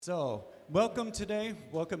So, welcome today.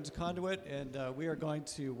 Welcome to Conduit, and we are going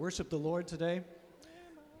to worship the Lord today,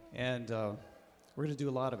 and we're going to do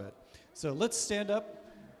a lot of it. So, let's stand up,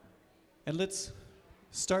 and let's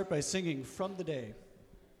start by singing From the Day.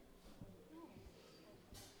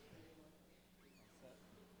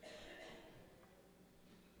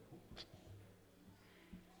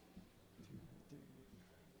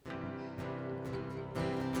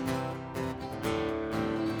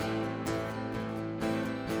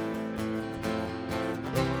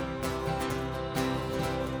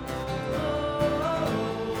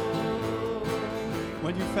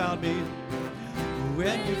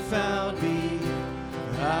 When you found me,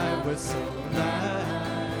 I was so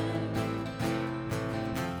blind.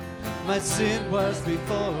 My sin was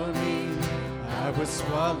before me, I was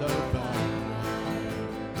swallowed by pride.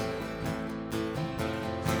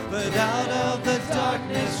 But out of the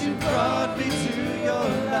darkness you brought me to your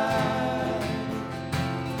light.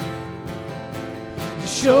 You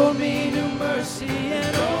showed me new mercy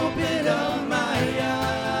and opened up my eyes.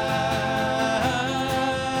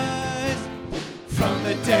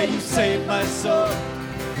 The day you saved my soul,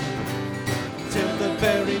 till the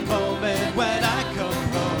very moment when I come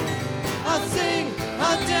home, I'll sing,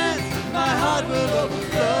 I'll dance, my heart will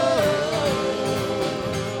overflow.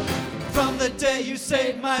 From the day you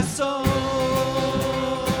saved my soul.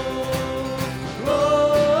 Oh,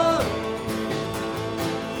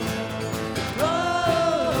 oh,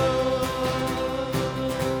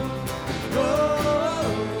 oh.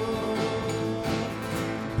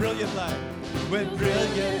 Brilliant life. When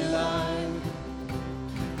brilliant light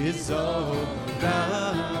is all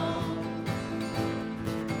around,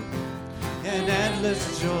 and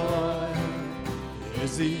endless joy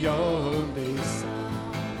is the only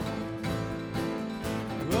sound.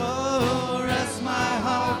 Oh, rest my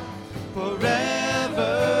heart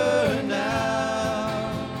forever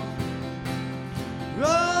now.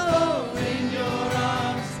 Oh, in your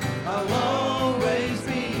arms I'll always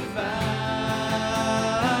be found.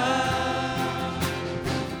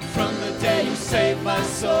 Save my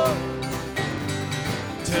soul,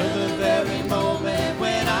 till the very moment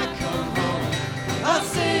when I come home. I'll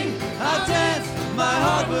sing, I'll dance, my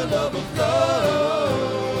heart will overflow.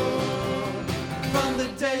 From the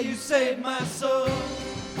day you saved my soul.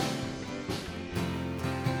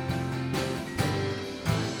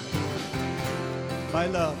 My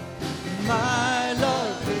love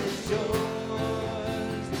is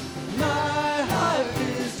yours. My heart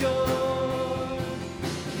is yours.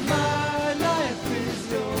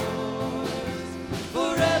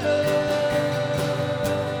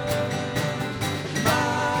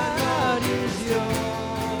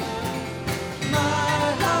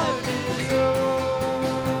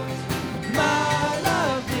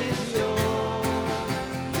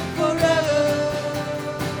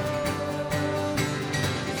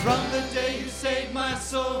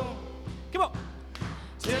 Come on.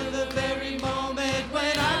 Till the very moment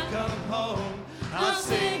when I come home, I'll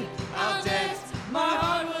sing, I'll dance, my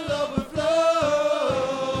heart will overflow.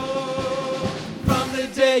 From the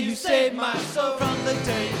day you saved my soul, from the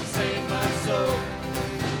day you saved my soul,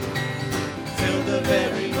 till the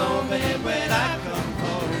very moment when I come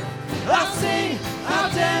home, I'll sing,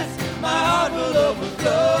 I'll dance, my heart will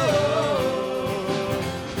overflow.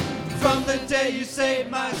 From the day you saved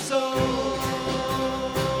my soul.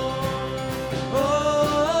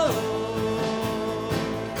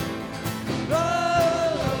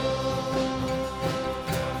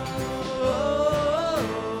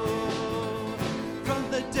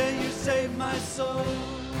 Soul.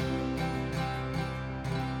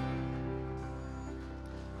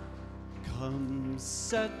 Come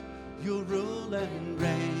set your rule and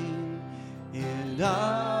reign in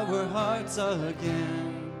our hearts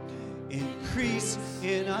again. Increase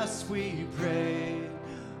in us, we pray.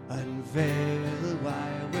 Unveil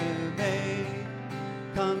why we're made.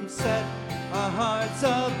 Come set our hearts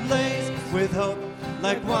ablaze with hope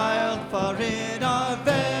like wildfire in our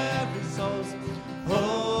very souls.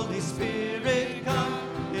 Holy Spirit,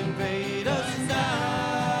 come invade us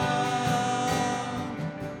now.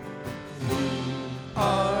 We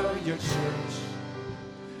are your church.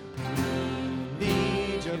 We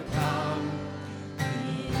need your power.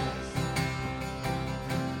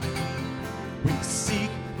 We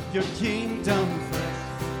seek your kingdom first.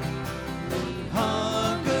 We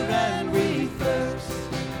hunger and we thirst.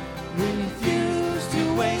 We refuse to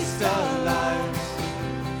waste our lives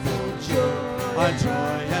for joy. Our joy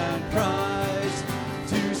and prize,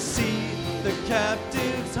 to see the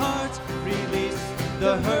captive's heart, release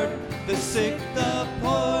the hurt, the sick, the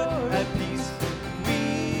poor at peace.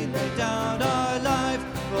 We lay down our life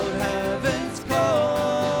for heaven's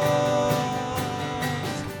call.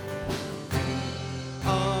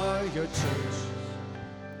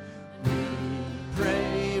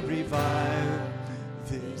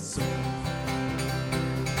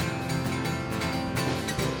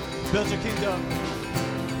 Build your kingdom.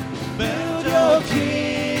 Build your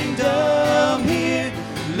kingdom here.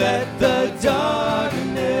 Let the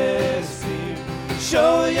darkness fear.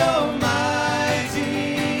 Show your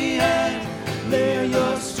mighty hand. Clear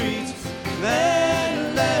your streets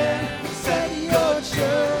and land. Set your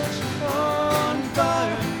church on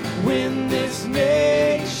fire. Win this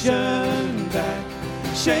nation back.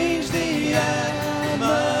 Change the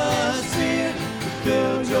atmosphere.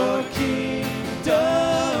 Build your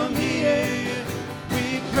kingdom here.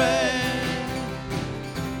 We pray.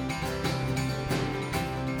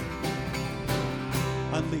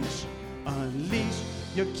 Unleash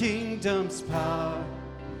your kingdom's power,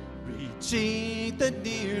 reaching the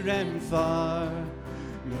near and far.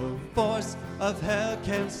 No force of hell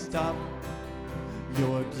can stop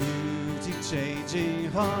your beauty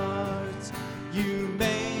changing hearts. You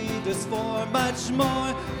made us for much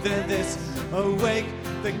more than this. Awake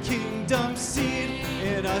the kingdom seed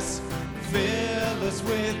in us. Fill us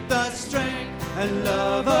with the strength and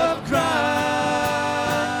love of Christ.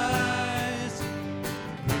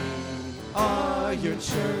 We are your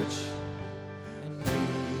church, and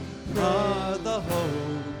we are the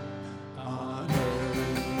hope on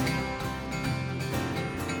earth.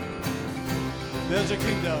 Build your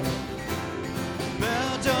kingdom.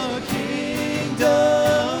 Build your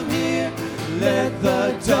kingdom here. Let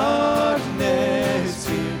the darkness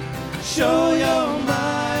fear. Show your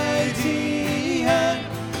mighty hand.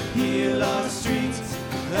 Heal our streets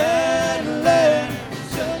and land.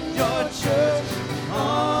 Set your church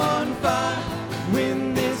on fire.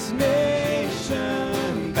 Win this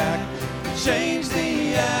nation back. Change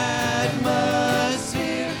the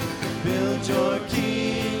atmosphere. Build your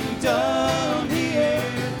kingdom here.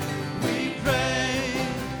 We pray.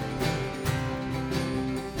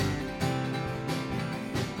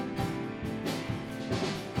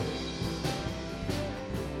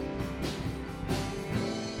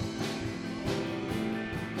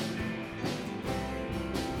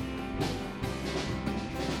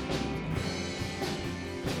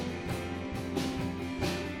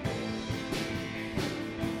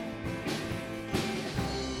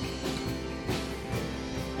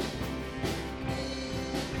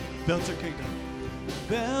 Build your kingdom.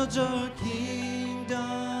 Build your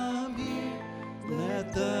kingdom here.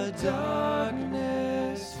 Let the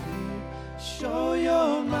darkness flee. Show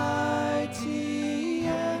your mighty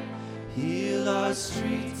hand. Heal our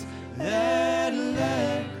streets and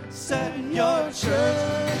land. Set your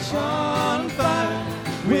church on fire.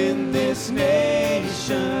 Win this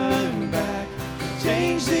nation back.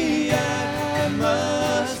 Change the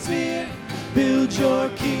atmosphere. Build your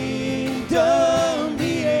kingdom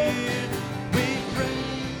here. We pray.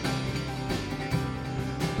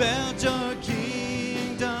 Build your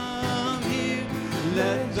kingdom here.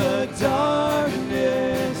 Let the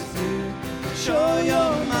darkness fear. Show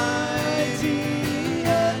your mighty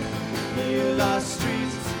hand. Heal our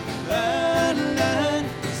streets and land.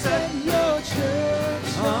 Set your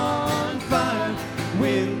church on fire.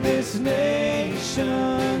 Win this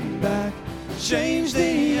nation back. Change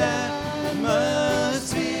the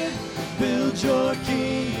atmosphere. Build your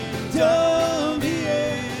kingdom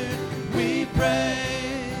here. We pray.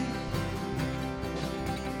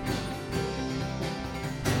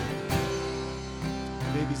 You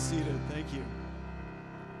may be seated. Thank you.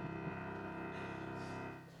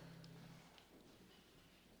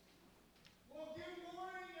 Well, good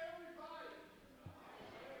morning, everybody.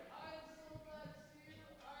 I am so glad to see you.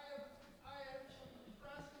 I have some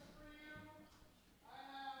presents for you. I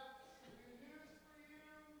have some good news for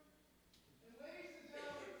you. And ladies and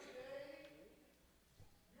gentlemen, today,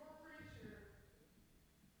 your preacher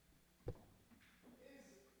is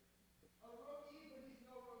a rookie, but he's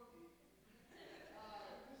no rookie. Mr.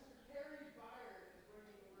 Kerry Byard is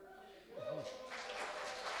bringing the word today.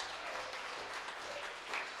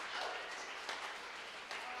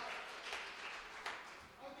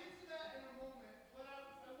 I'll get to that in a moment, but I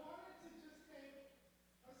wanted to just take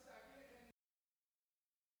a second and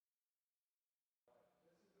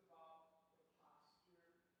this is about the posture of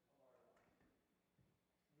our life.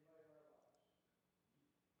 Anybody of our lives?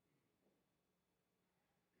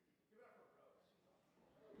 Give it up for Rose.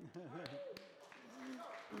 She's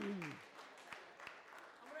awesome. I'm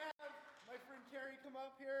going to have my friend Kerry come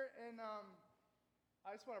up here, and I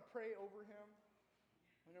just want to pray over him.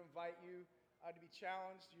 I'm going to invite you to be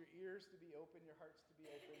challenged, your ears to be open, your hearts to be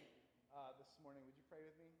open this morning. Would you pray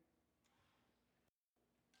with me?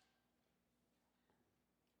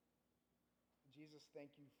 Jesus,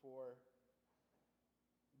 thank you for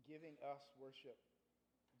giving us worship,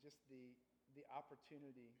 just the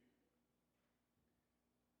opportunity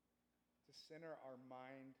to center our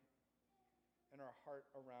mind and our heart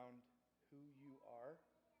around who you are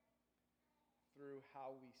through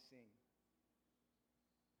how we sing.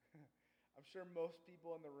 I'm sure most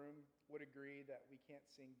people in the room would agree that we can't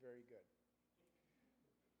sing very good.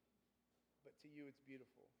 But to you, it's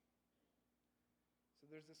beautiful. So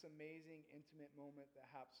there's this amazing, intimate moment that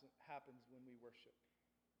happens when we worship.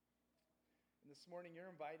 And this morning, you're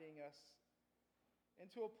inviting us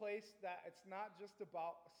into a place that it's not just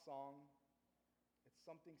about a song. It's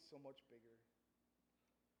something so much bigger.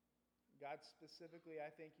 God, specifically, I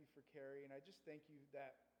thank you for Carrie, and I just thank you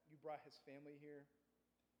that you brought his family here.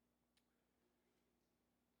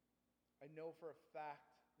 I know for a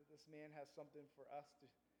fact that this man has something for us to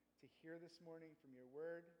hear this morning from your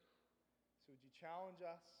word. So would you challenge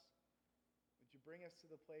us? Would you bring us to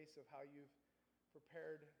the place of how you've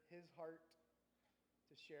prepared his heart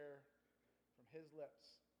to share from his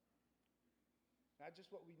lips? Not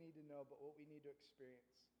just what we need to know, but what we need to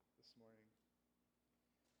experience this morning.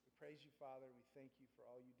 We praise you, Father. We thank you for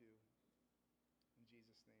all you do. In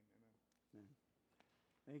Jesus' name, amen.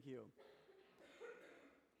 Thank you.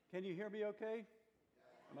 Can you hear me okay?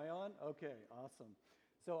 Am I on? Okay, awesome.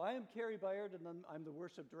 So I am Carrie Byard, and I'm the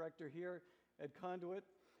worship director here at Conduit.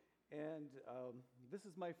 And this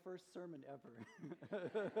is my first sermon ever.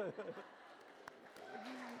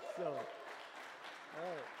 So,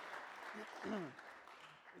 all right.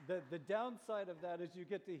 The downside of that is you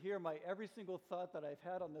get to hear my every single thought that I've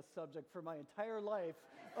had on this subject for my entire life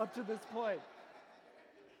up to this point.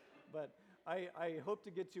 But I hope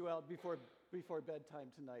to get you out before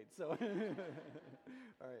bedtime tonight. So,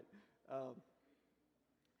 all right.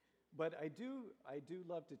 But I do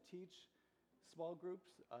love to teach small groups.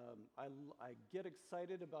 I get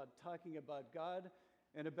excited about talking about God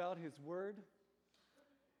and about His Word.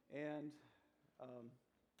 And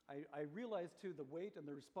I realize, too, the weight and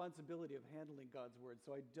the responsibility of handling God's Word,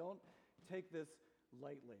 so I don't take this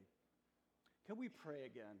lightly. Can we pray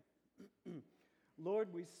again?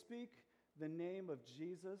 Lord, we speak the name of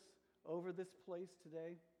Jesus over this place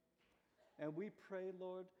today, and we pray,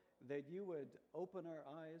 Lord, that you would open our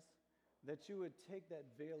eyes, that you would take that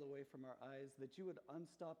veil away from our eyes, that you would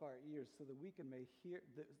unstop our ears so that we can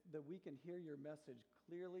hear your message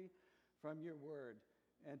clearly from your word,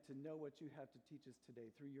 and to know what you have to teach us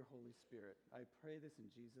today through your Holy Spirit. I pray this in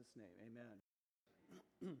Jesus' name.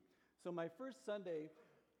 Amen. So my first Sunday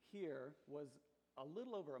here was a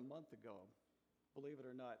little over a month ago, believe it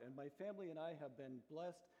or not. And my family and I have been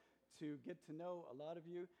blessed to get to know a lot of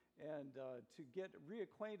you and to get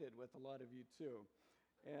reacquainted with a lot of you too.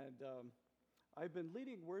 And I've been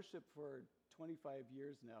leading worship for 25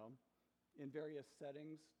 years now in various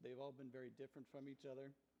settings. They've all been very different from each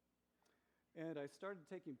other. And I started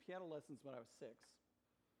taking piano lessons when I was 6,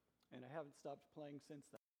 and I haven't stopped playing since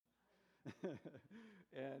then.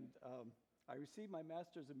 And I received my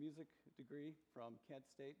Master's of Music degree from Kent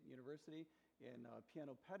State University in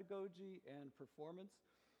piano pedagogy and performance.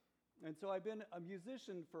 And so I've been a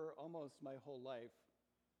musician for almost my whole life.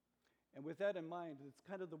 And with that in mind, it's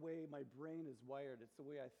kind of the way my brain is wired. It's the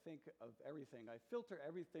way I think of everything. I filter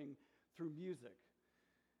everything through music.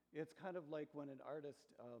 It's kind of like when an artist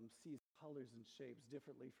sees colors and shapes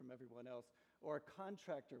differently from everyone else. Or a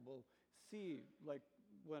contractor will see, like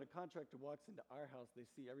when a contractor walks into our house, they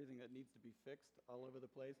see everything that needs to be fixed all over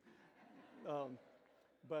the place.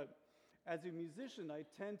 But as a musician, I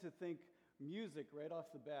tend to think music right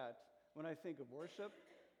off the bat when I think of worship.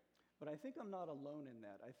 But I think I'm not alone in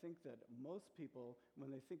that. I think that most people,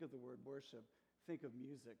 when they think of the word worship, think of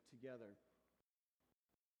music together.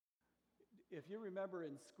 If you remember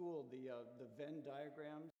in school, the Venn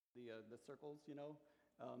diagrams, the circles,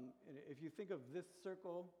 and if you think of this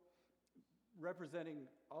circle representing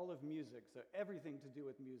all of music, so everything to do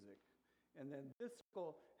with music, and then this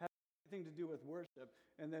circle has everything to do with worship,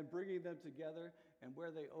 and then bringing them together and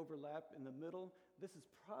where they overlap in the middle, this is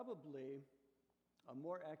probably a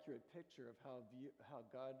more accurate picture of how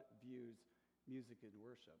God views music and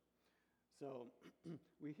worship. So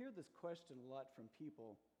we hear this question a lot from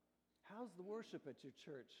people: how's the worship at your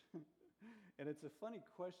church? And it's a funny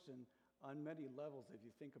question on many levels if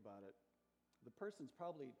you think about it. The person's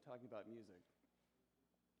probably talking about music.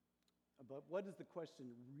 But what is the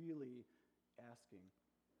question really asking?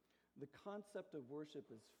 The concept of worship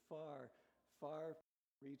is far, far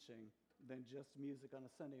reaching than just music on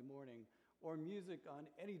a Sunday morning or music on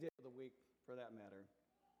any day of the week for that matter.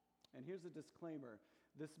 And here's a disclaimer.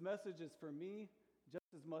 This message is for me just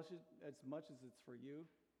as much as it's for you,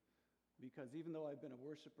 because even though I've been a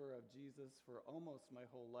worshiper of Jesus for almost my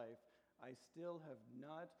whole life, I still have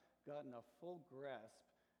not gotten a full grasp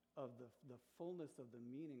of the fullness of the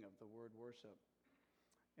meaning of the word worship.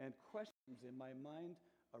 and questions in my mind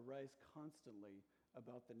arise constantly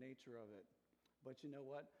about the nature of it. But you know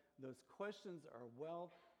what? Those questions are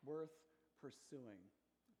well worth pursuing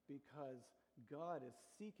because God is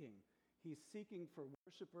seeking. He's seeking for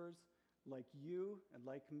worshipers like you and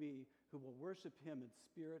like me who will worship him in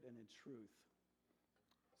spirit and in truth.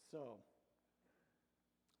 So,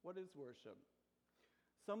 what is worship?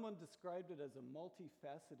 Someone described it as a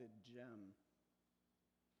multifaceted gem.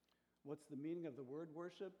 What's the meaning of the word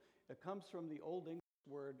worship? It comes from the Old English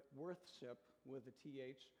word worthship with a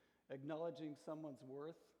TH, acknowledging someone's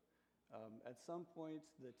worth. At some point,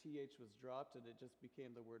 the TH was dropped and it just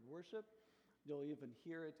became the word worship. You'll even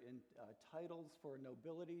hear it in titles for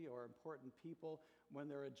nobility or important people when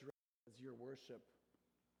they're addressed as your worship.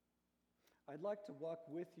 I'd like to walk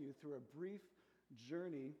with you through a brief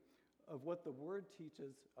journey of what the Word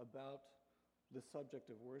teaches about the subject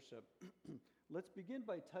of worship. Let's begin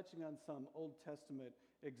by touching on some Old Testament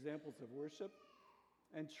examples of worship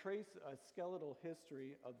and trace a skeletal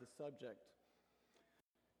history of the subject.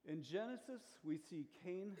 In Genesis, we see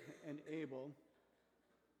Cain and Abel.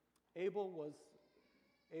 Abel was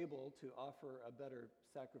able to offer a better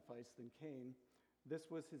sacrifice than Cain. This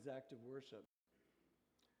was his act of worship.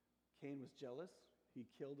 Cain was jealous. He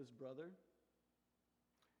killed his brother.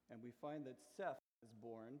 And we find that Seth is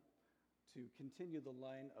born to continue the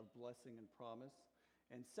line of blessing and promise.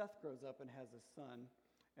 And Seth grows up and has a son.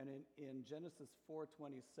 And in Genesis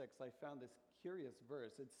 4:26, I found this curious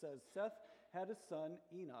verse. It says, Seth had a son,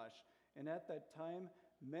 Enosh, and at that time,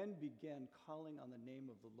 men began calling on the name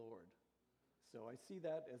of the Lord. So I see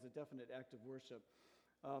that as a definite act of worship.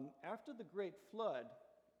 After the great flood,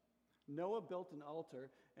 Noah built an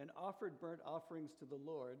altar and offered burnt offerings to the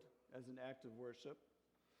Lord as an act of worship.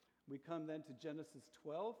 We come then to Genesis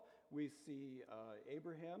 12. We see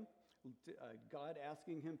Abraham, God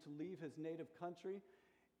asking him to leave his native country,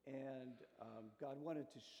 and God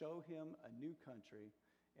wanted to show him a new country,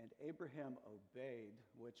 and Abraham obeyed,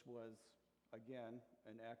 which was, again,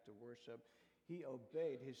 an act of worship. He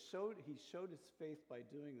obeyed. He showed his faith by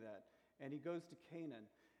doing that, and he goes to Canaan.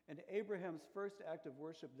 And Abraham's first act of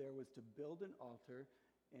worship there was to build an altar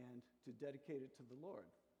and to dedicate it to the Lord,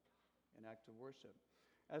 an act of worship.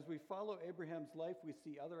 As we follow Abraham's life, we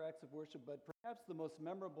see other acts of worship, but perhaps the most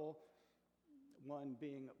memorable one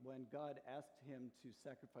being when God asked him to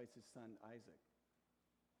sacrifice his son Isaac.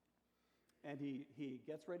 And he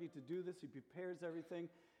gets ready to do this. He prepares everything.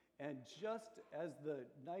 And just as the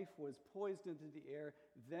knife was poised into the air,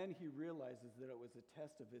 then he realizes that it was a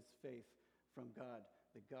test of his faith from God,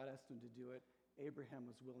 that God asked him to do it. Abraham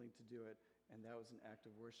was willing to do it, and that was an act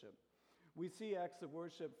of worship. We see acts of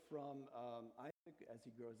worship from Isaac as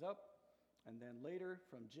he grows up, and then later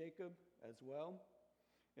from Jacob as well.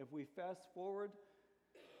 If we fast forward,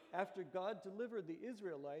 after God delivered the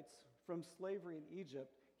Israelites from slavery in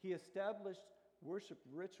Egypt, he established worship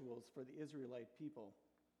rituals for the Israelite people.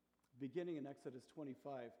 Beginning in Exodus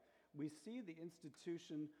 25, we see the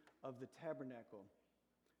institution of the tabernacle,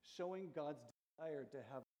 showing God's desire to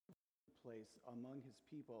have a place among his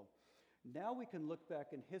people. Now we can look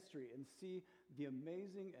back in history and see the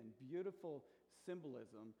amazing and beautiful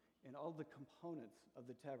symbolism in all the components of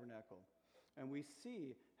the tabernacle. And we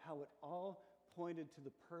see how it all pointed to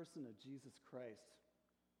the person of Jesus Christ.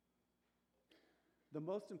 The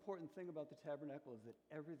most important thing about the tabernacle is that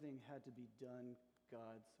everything had to be done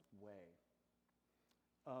God's way.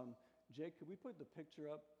 Jake, could we put the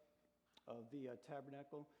picture up of the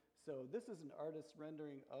tabernacle? So this is an artist's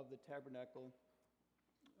rendering of the tabernacle.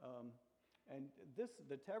 And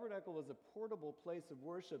the tabernacle was a portable place of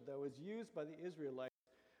worship that was used by the Israelites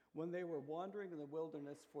when they were wandering in the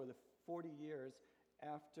wilderness for the 40 years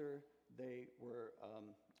after they were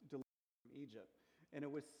delivered from Egypt. And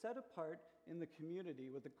it was set apart in the community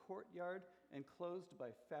with a courtyard enclosed by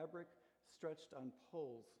fabric stretched on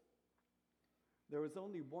poles. There was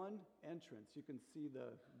only one entrance. You can see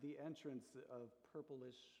the entrance of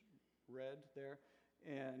purplish red there.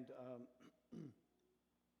 And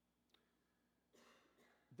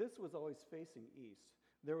this was always facing east.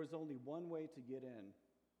 There was only one way to get in.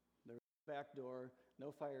 There was no back door,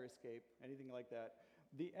 no fire escape, anything like that.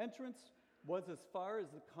 The entrance was as far as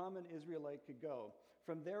the common Israelite could go.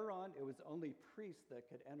 From there on, it was only priests that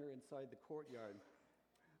could enter inside the courtyard.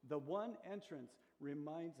 The one entrance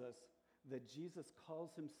reminds us that Jesus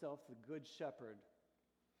calls himself the Good Shepherd,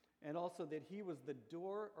 and also that he was the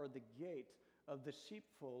door or the gate of the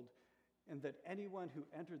sheepfold, and that anyone who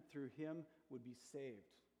entered through him would be saved.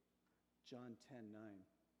 John 10:9.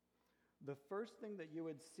 The first thing that you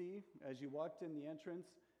would see as you walked in the entrance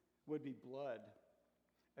would be blood.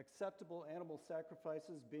 Acceptable animal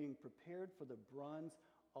sacrifices being prepared for the bronze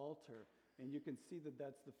altar. And you can see that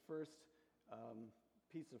that's the first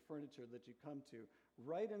piece of furniture that you come to.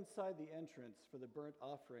 Right inside the entrance for the burnt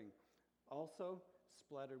offering, also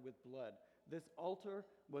splattered with blood. This altar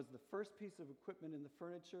was the first piece of equipment in the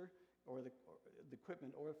furniture, or the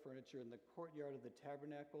equipment or furniture in the courtyard of the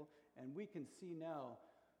tabernacle. And we can see now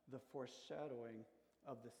the foreshadowing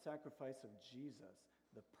of the sacrifice of Jesus,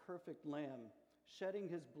 the perfect lamb, shedding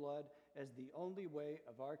his blood as the only way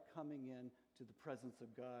of our coming in to the presence of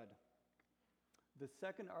God. The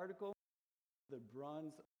second article, the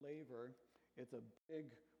bronze laver. It's a big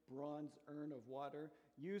bronze urn of water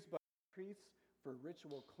used by priests for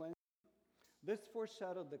ritual cleansing. This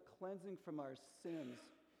foreshadowed the cleansing from our sins,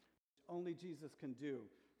 which only Jesus can do.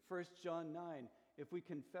 1 John 9, if we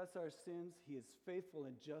confess our sins, he is faithful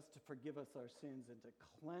and just to forgive us our sins and to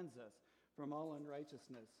cleanse us from all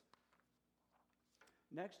unrighteousness.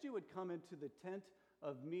 Next, you would come into the tent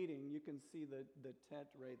of meeting. You can see the tent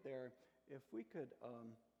right there. If we could,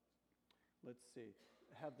 let's see,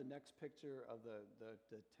 have the next picture of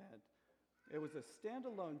the tent. It was a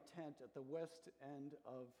standalone tent at the west end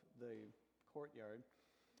of the courtyard.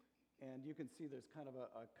 And you can see there's kind of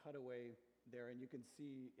a cutaway there, and you can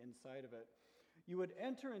see inside of it. You would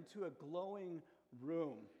enter into a glowing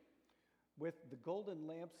room with the golden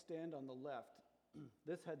lampstand on the left.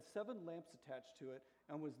 This had 7 lamps attached to it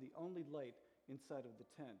and was the only light inside of the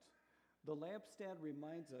tent. The lampstand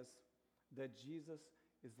reminds us that Jesus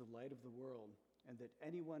is the light of the world and that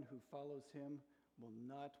anyone who follows him will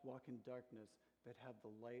not walk in darkness but have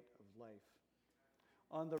the light of life.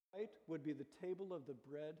 On the right would be the table of the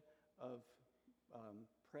bread of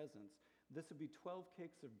presence. This would be 12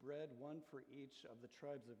 cakes of bread, one for each of the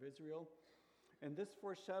tribes of Israel. And this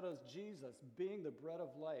foreshadows Jesus being the bread of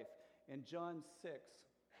life. In John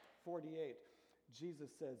 6:48, Jesus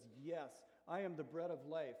says, "Yes, I am the bread of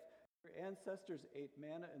life. Your ancestors ate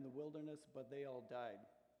manna in the wilderness, but they all died.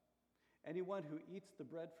 Anyone who eats the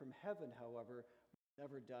bread from heaven, however, will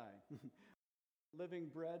never die." Living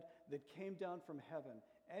bread that came down from heaven.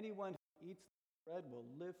 Anyone who eats the bread will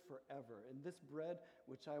live forever. And this bread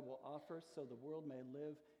which I will offer so the world may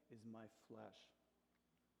live is my flesh.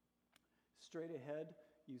 Straight ahead,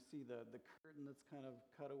 you see the curtain that's kind of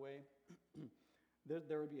cut away.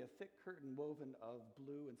 There would be a thick curtain woven of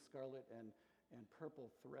blue and scarlet and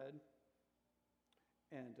purple thread,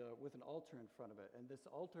 and with an altar in front of it. And this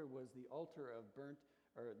altar was the altar of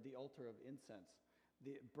the altar of incense,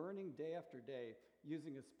 the burning day after day,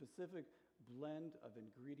 using a specific blend of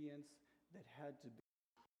ingredients that had to be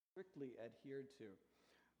strictly adhered to.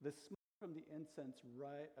 The smoke from the incense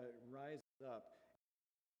rises up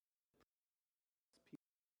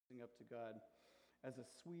up to God as a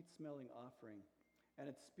sweet-smelling offering. And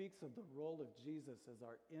it speaks of the role of Jesus as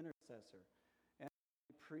our intercessor and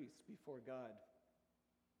priest before God.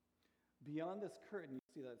 Beyond this curtain, you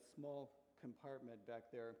see that small compartment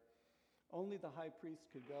back there. Only the high priest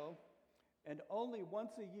could go, and only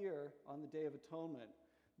once a year on the Day of Atonement,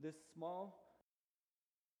 this small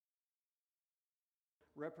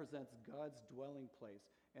represents God's dwelling place,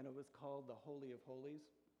 and it was called the Holy of Holies,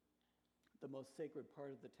 the most sacred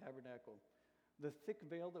part of the tabernacle. The thick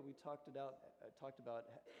veil that we talked about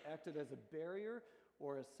acted as a barrier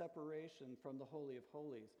or a separation from the Holy of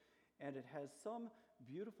Holies, and it has some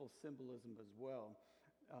beautiful symbolism as well.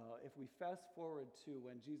 If we fast forward to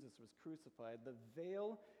when Jesus was crucified, the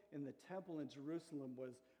veil in the temple in Jerusalem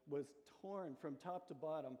was torn from top to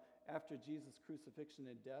bottom after Jesus' crucifixion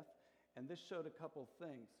and death, and this showed a couple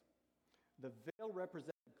things. The veil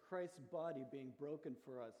represented Christ's body being broken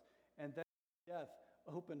for us, and that death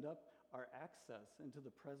opened up our access into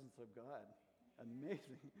the presence of God.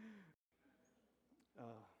 Amazing.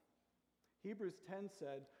 Hebrews 10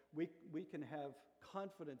 said we can have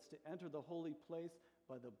confidence to enter the holy place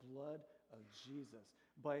by the blood of Jesus,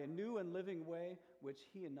 by a new and living way which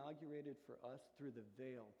he inaugurated for us through the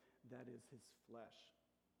veil, that is his flesh.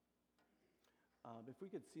 If we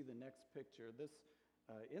could see the next picture, this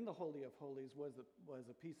in the Holy of Holies was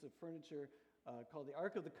a piece of furniture called the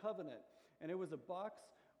Ark of the Covenant, and it was a box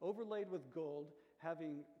overlaid with gold,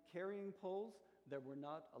 having carrying poles that were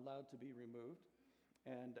not allowed to be removed,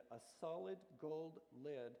 and a solid gold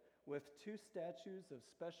lid with 2 statues of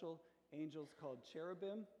special angels called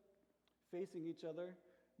cherubim facing each other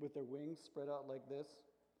with their wings spread out like this.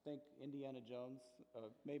 Think Indiana Jones.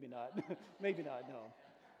 Maybe not. Maybe not, no.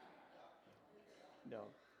 No,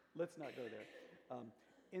 let's not go there.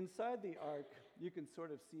 Inside the ark, you can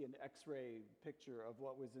sort of see an X-ray picture of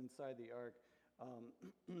what was inside the ark.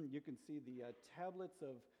 You can see the tablets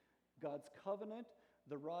of God's covenant,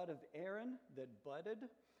 the rod of Aaron that budded,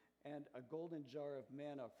 and a golden jar of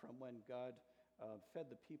manna from when God fed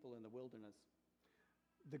the people in the wilderness.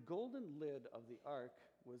 The golden lid of the ark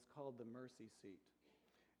was called the mercy seat,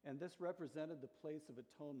 and this represented the place of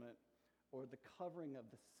atonement, or the covering of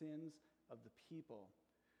the sins of the people.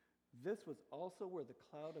 This was also where the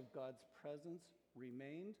cloud of God's presence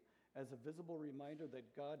remained as a visible reminder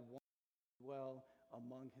that God wanted to dwell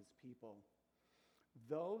among his people.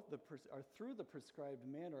 Through the prescribed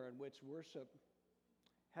manner in which worship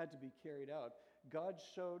had to be carried out, God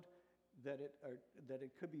showed that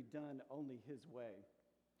it could be done only his way,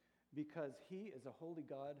 because he is a holy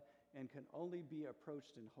God and can only be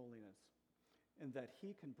approached in holiness, and that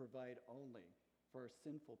he can provide only for our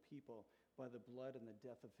sinful people by the blood and the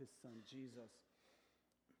death of his son Jesus.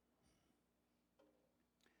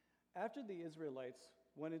 After the Israelites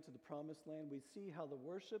went into the promised land, we see how the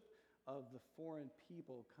worship of the foreign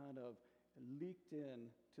people kind of leaked in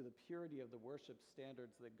to the purity of the worship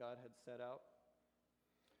standards that God had set out.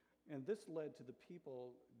 And this led to the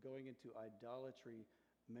people going into idolatry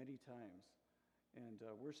many times and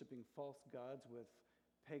worshiping false gods with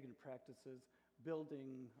pagan practices,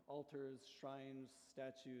 building altars, shrines,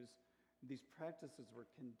 statues. These practices were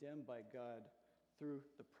condemned by God through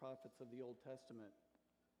the prophets of the Old Testament.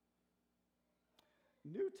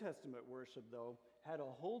 New Testament worship, though, had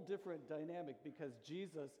a whole different dynamic because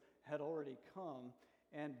Jesus had already come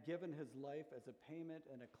and given his life as a payment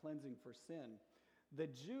and a cleansing for sin. The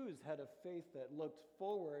Jews had a faith that looked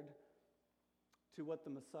forward to what the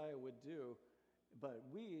Messiah would do, but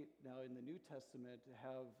we now in the New Testament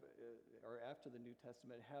have, or after the New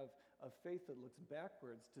Testament, have a faith that looks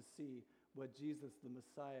backwards to see what Jesus, the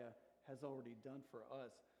Messiah, has already done for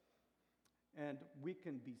us. And we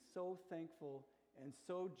can be so thankful and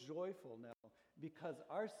so joyful now because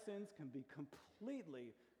our sins can be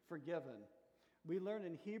completely forgiven. We learn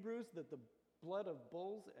in Hebrews that the blood of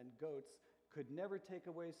bulls and goats could never take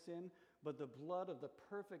away sin, but the blood of the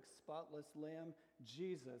perfect, spotless Lamb,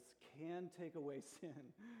 Jesus, can take away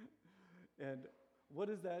sin. And what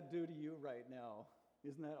does that do to you right now?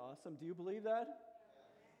 Isn't that awesome? Do you believe that?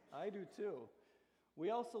 I do too. We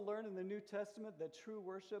also learn in the New Testament that true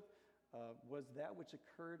worship was that which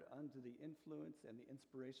occurred under the influence and the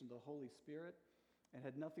inspiration of the Holy Spirit and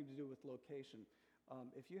had nothing to do with location.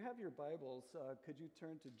 If you have your Bibles, could you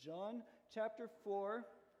turn to John chapter 4,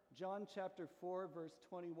 verse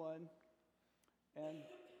 21. And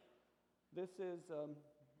this is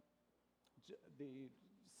the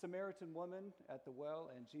Samaritan woman at the well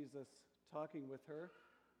and Jesus talking with her.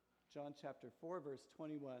 John chapter 4, verse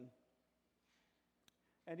 21.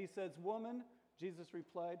 And he says, "Woman," Jesus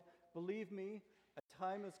replied, "believe me, a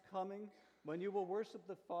time is coming when you will worship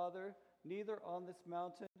the Father neither on this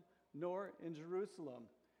mountain nor in Jerusalem.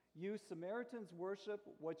 You Samaritans worship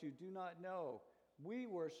what you do not know. We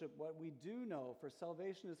worship what we do know, for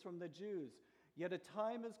salvation is from the Jews. Yet a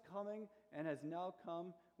time is coming and has now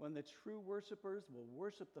come when the true worshipers will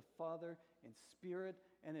worship the Father in spirit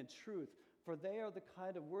and in truth, for they are the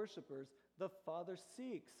kind of worshipers the Father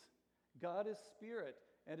seeks. God is spirit,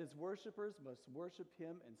 and his worshipers must worship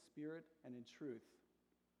him in spirit and in truth."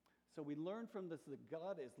 So we learn from this that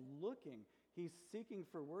God is looking. He's seeking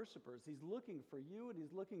for worshipers. He's looking for you and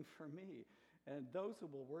he's looking for me, and those who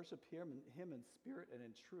will worship him in spirit and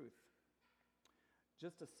in truth.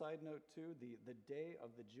 Just a side note too, the day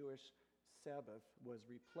of the Jewish Sabbath was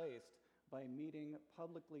replaced by meeting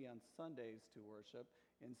publicly on Sundays to worship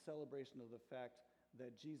in celebration of the fact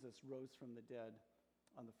that Jesus rose from the dead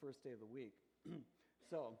on the first day of the week.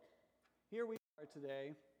 So here we are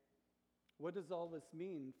today. What does all this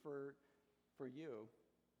mean for you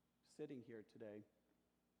sitting here today?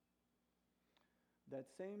 That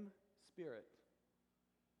same Spirit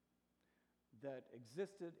that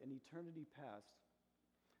existed in eternity past,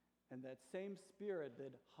 and that same Spirit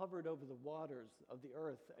that hovered over the waters of the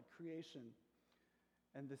earth at creation,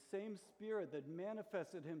 and the same Spirit that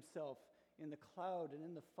manifested himself in the cloud and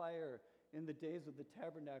in the fire in the days of the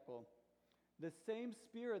tabernacle, the same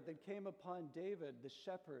Spirit that came upon David, the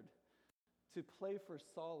shepherd, to play for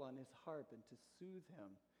Saul on his harp and to soothe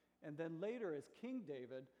him, and then later as King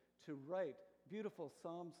David to write beautiful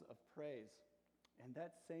psalms of praise. And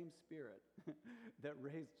that same Spirit that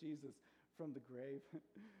raised Jesus from the grave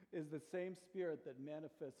is the same Spirit that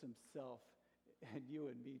manifests himself in you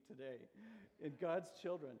and me today, in God's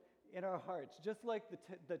children, in our hearts, just like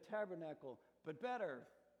the tabernacle, but better.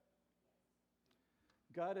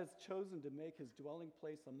 God has chosen to make his dwelling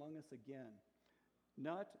place among us again,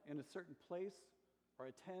 not in a certain place or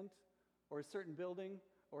a tent or a certain building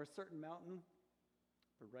or a certain mountain,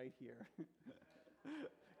 but right here.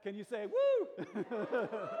 Can you say, woo?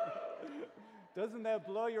 Doesn't that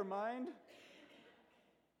blow your mind?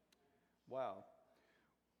 Wow.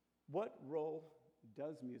 What role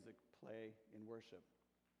does music play in worship?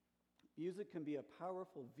 Music can be a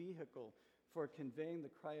powerful vehicle for conveying the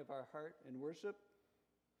cry of our heart in worship.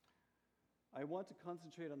 I want to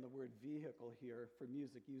concentrate on the word vehicle here for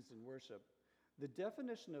music used in worship. The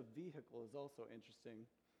definition of vehicle is also interesting.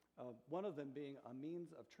 One of them being a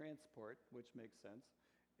means of transport, which makes sense.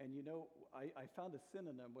 And you know, I found a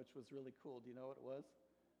synonym which was really cool. Do you know what it was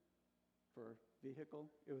for vehicle?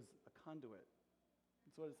 It was a conduit.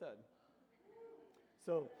 That's what it said.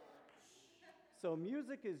 So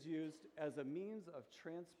music is used as a means of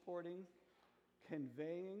transporting,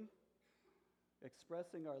 conveying,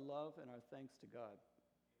 expressing our love and our thanks to God.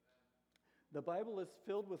 The Bible is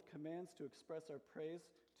filled with commands to express our praise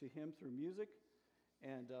to Him through music.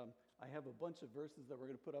 And I have a bunch of verses that we're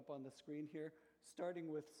going to put up on the screen here,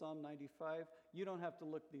 starting with Psalm 95. You don't have to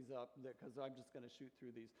look these up because I'm just going to shoot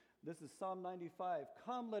through these. This is Psalm 95.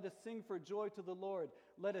 Come, let us sing for joy to the Lord.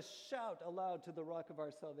 Let us shout aloud to the rock of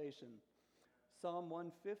our salvation. Psalm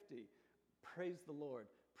 150. Praise the Lord.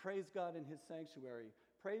 Praise God in His sanctuary.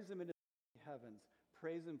 Praise Him in His heavens.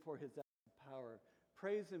 Praise Him for His power.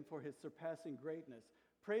 Praise Him for His surpassing greatness.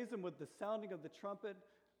 Praise Him with the sounding of the trumpet.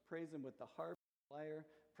 Praise Him with the harp and lyre.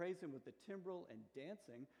 Praise Him with the timbrel and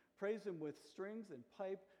dancing. Praise Him with strings and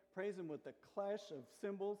pipe. Praise Him with the clash of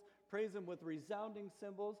cymbals. Praise Him with resounding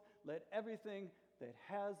cymbals. Let everything that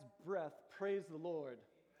has breath praise the Lord.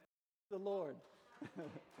 The Lord.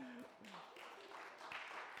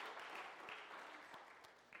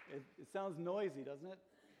 It sounds noisy, doesn't it?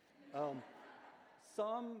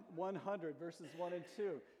 Psalm 100, verses 1 and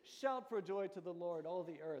 2. Shout for joy to the Lord, all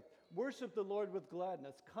the earth. Worship the Lord with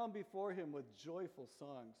gladness. Come before Him with joyful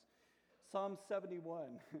songs. Psalm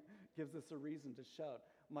 71 gives us a reason to shout.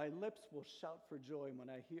 My lips will shout for joy when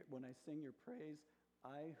I sing your praise,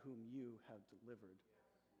 I whom you have delivered.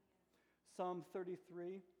 Psalm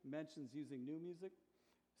 33 mentions using new music.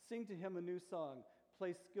 Sing to Him a new song.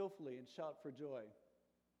 Play skillfully and shout for joy.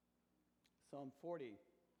 Psalm 40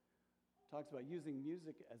 talks about using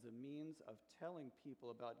music as a means of telling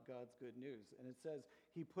people about God's good news. And it says,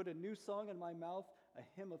 He put a new song in my mouth, a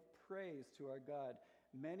hymn of praise to our God.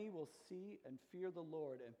 Many will see and fear the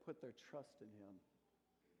Lord and put their trust in Him.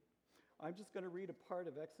 I'm just going to read a part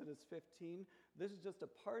of Exodus 15. This is just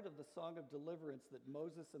a part of the song of deliverance that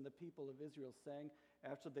Moses and the people of Israel sang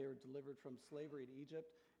after they were delivered from slavery in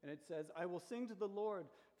Egypt. And it says, I will sing to the Lord,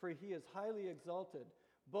 for He is highly exalted.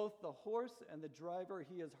 Both the horse and the driver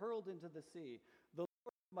He has hurled into the sea. The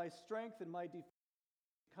Lord is my strength and my defense,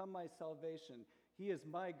 become my salvation. He is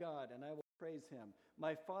my God, and I will praise Him.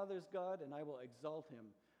 My Father's God, and I will exalt Him.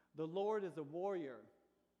 The Lord is a warrior.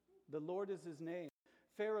 The Lord is His name.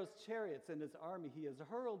 Pharaoh's chariots and his army He has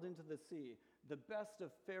hurled into the sea. The best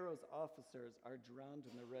of Pharaoh's officers are drowned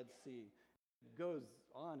in the Red Sea. It goes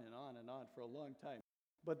on and on and on for a long time.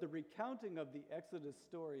 But the recounting of the Exodus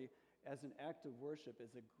story as an act of worship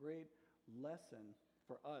is a great lesson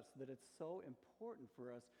for us, that it's so important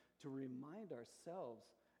for us to remind ourselves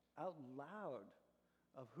out loud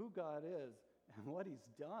of who God is and what He's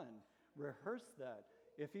done. Rehearse that.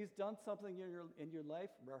 If He's done something in your life,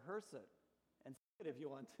 rehearse it and say it if you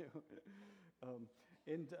want to.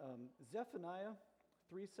 In Zephaniah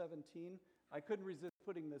 3:17, I couldn't resist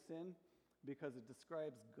putting this in because it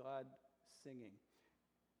describes God singing.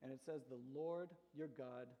 And it says, the Lord your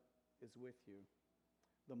God is with you,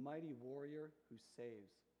 the mighty warrior who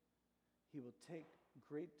saves. He will take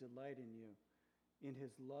great delight in you. In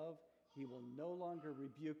His love, He will no longer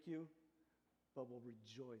rebuke you, but will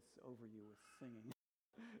rejoice over you with singing.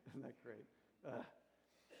 Isn't that great?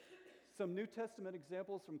 Some New Testament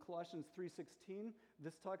examples from Colossians 3:16.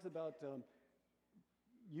 This talks about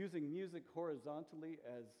using music horizontally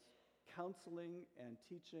as counseling and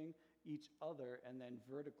teaching each other, and then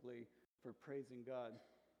vertically for praising God.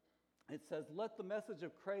 It says, let the message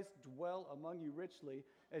of Christ dwell among you richly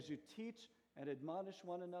as you teach and admonish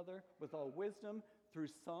one another with all wisdom through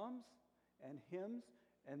psalms and hymns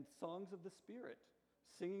and songs of the Spirit,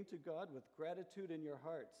 singing to God with gratitude in your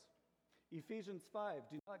hearts. Ephesians 5,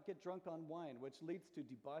 do not get drunk on wine, which leads to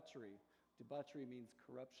debauchery. Debauchery means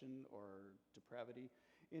corruption or depravity.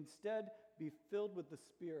 Instead, be filled with the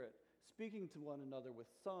Spirit, speaking to one another with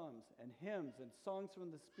psalms and hymns and songs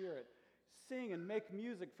from the Spirit. Sing and make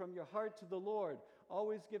music from your heart to the Lord,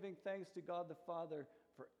 always giving thanks to God the Father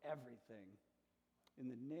for everything, in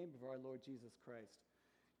the name of our Lord Jesus Christ.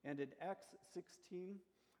 And in Acts 16,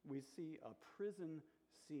 we see a prison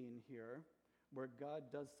scene here where God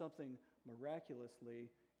does something miraculously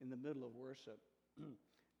in the middle of worship.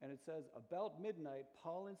 And it says, about midnight,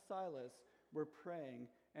 Paul and Silas were praying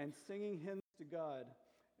and singing hymns to God,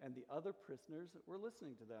 and the other prisoners were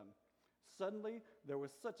listening to them. Suddenly, there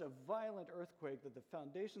was such a violent earthquake that the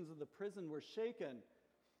foundations of the prison were shaken,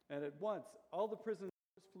 and at once all the prison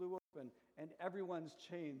doors flew open, and everyone's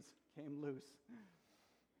chains came loose.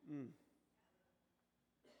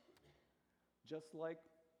 Just like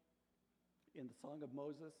in the Song of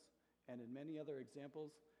Moses and in many other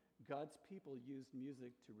examples, God's people used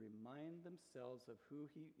music to remind themselves of who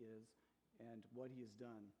he is and what he has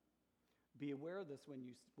done. Be aware of this when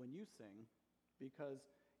you sing, because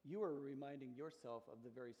you are reminding yourself of the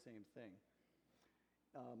very same thing.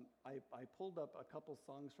 I pulled up a couple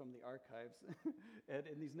songs from the archives, and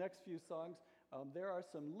in these next few songs, there are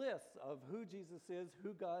some lists of who Jesus is,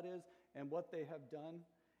 who God is, and what they have done,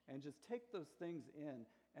 and just take those things in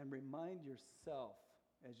and remind yourself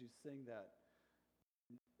as you sing that.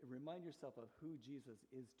 Remind yourself of who Jesus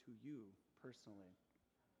is to you personally.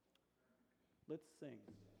 Let's sing.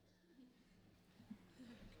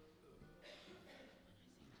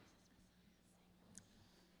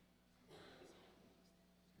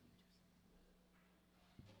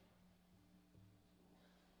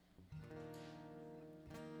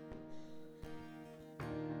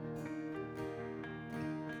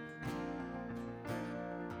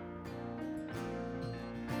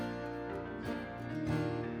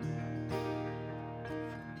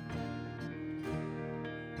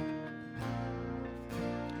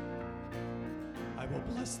 I will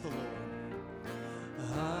bless the Lord.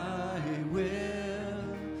 I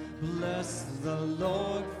will bless the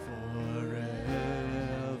Lord forever.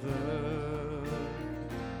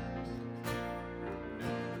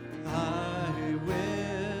 I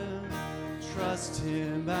will trust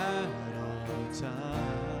him at all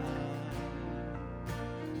times.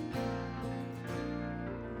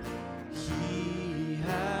 He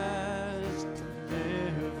has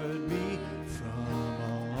delivered me from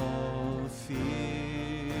all fear.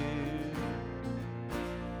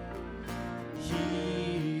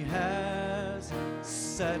 He has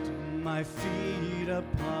set my feet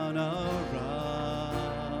upon a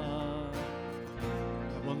rock.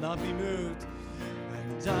 I will not be moved,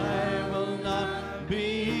 and I will not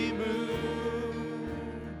be moved.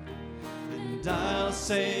 And I'll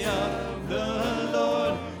say of the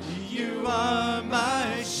Lord, you are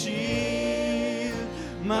my shield,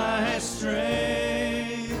 my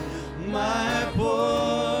strength, my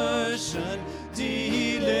portion,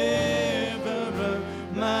 deliverer,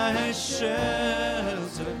 my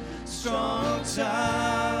shelter, strong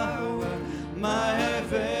tower, my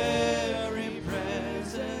very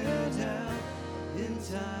present help in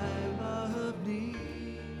time of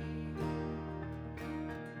need.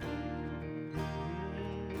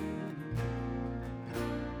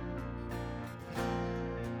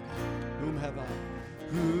 Whom have I?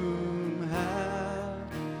 Whom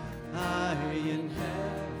have I in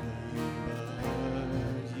heaven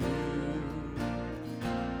but you?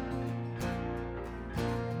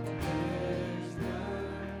 There's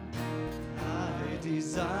none I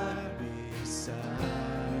desire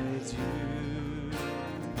besides you.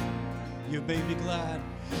 You made me glad,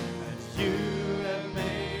 and you have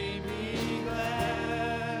made me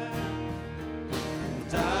glad.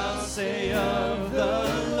 And I'll say of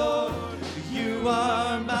the Lord, you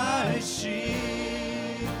are my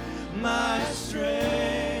shield, my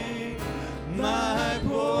strength, my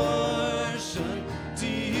portion,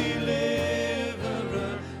 deliverer,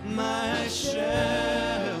 my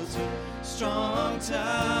shelter, strong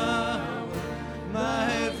tower,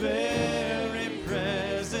 my very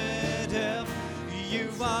present help. You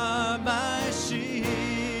are my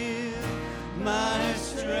shield, my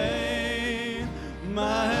strength,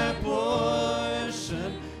 my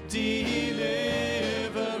portion, deliverer,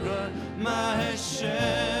 my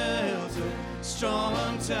shelter,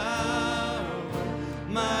 strong tower,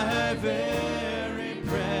 my very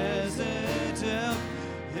present help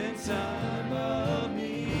in time of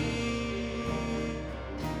need.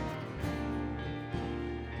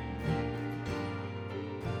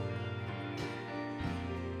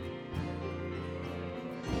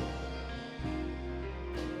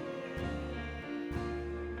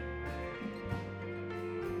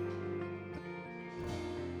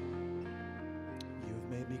 You've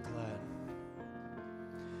made me glad,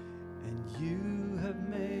 and you have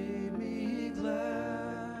made me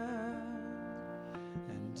glad,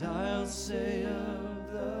 and I'll say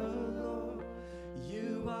of the Lord,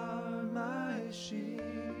 you are my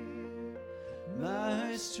shield,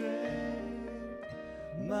 my strength,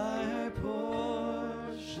 my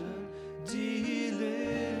portion, deliverer,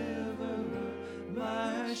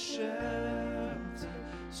 my shelter,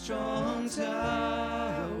 strong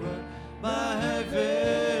tower, my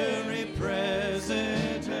very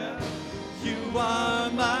present help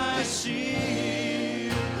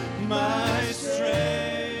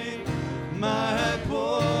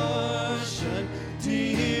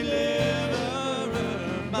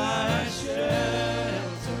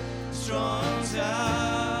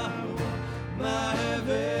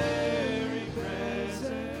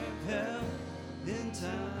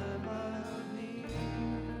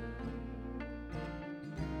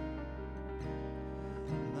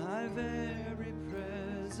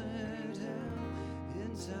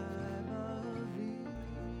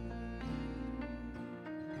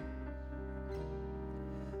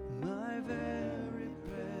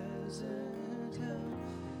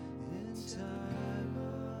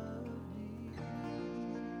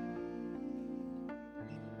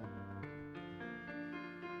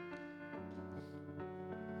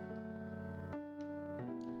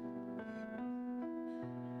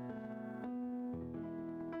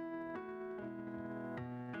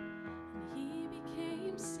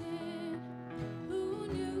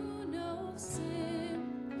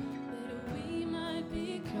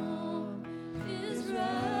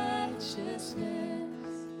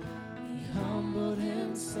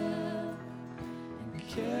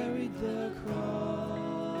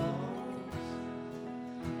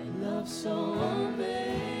Love so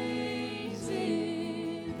amazing,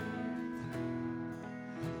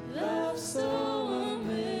 love so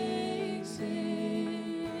amazing,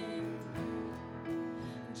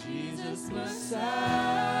 Jesus Messiah,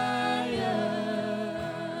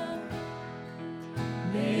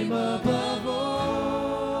 name above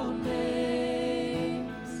all names,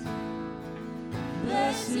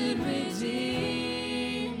 blessed Redeemer,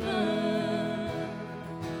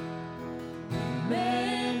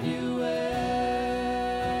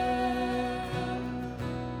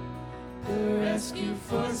 rescue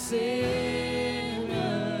for sinners,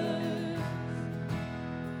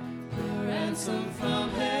 the ransom from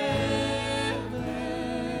heaven,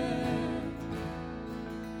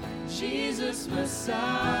 Jesus Messiah,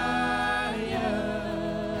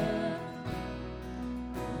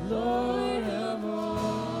 Lord of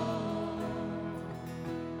all.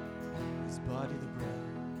 His body the bread,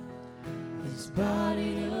 his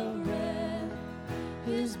body the bread,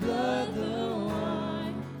 his blood the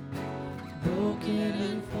wine, broken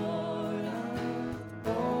and poured out,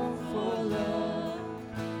 all for love.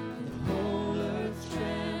 The whole earth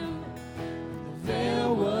trembled, the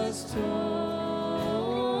veil was torn.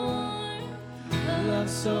 Love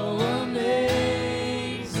so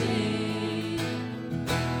amazing,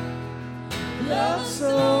 love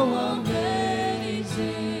so amazing,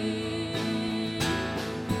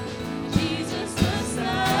 Jesus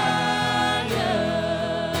Messiah,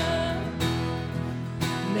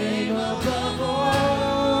 name above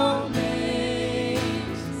all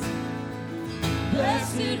names,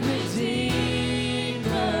 blessed Redeemer,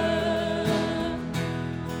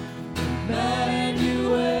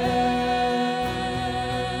 Emmanuel,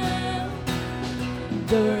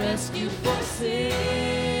 the rescue for sinners,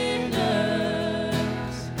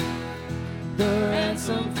 the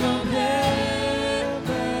ransom from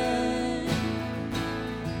heaven,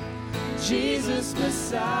 Jesus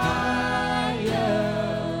Messiah,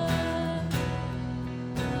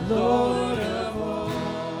 Lord of all.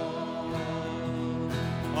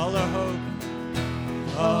 All our hope,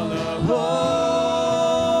 all our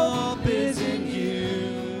hope is in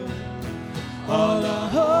you. All our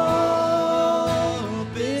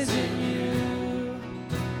hope is in you.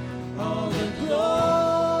 All the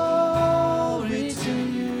glory to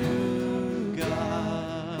you,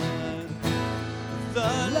 God,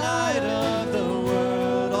 the light of the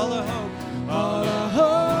world. All our hope, all our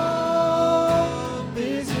hope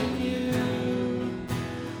is in you.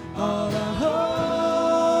 All our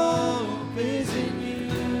hope is in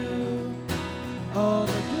you. All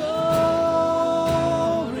the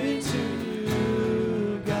glory to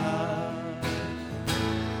you, God,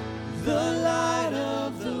 the light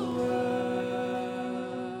of the world.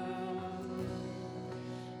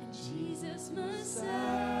 Jesus Messiah,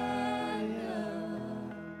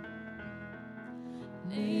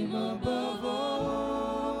 name above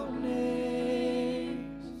all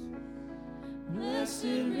names, blessed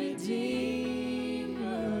Redeemer,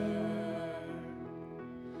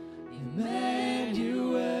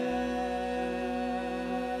 Emmanuel,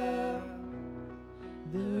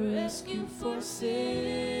 the rescue for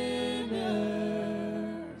sinners,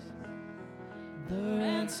 the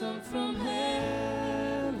ransom from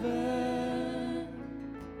heaven,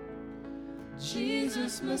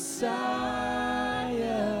 Jesus Messiah,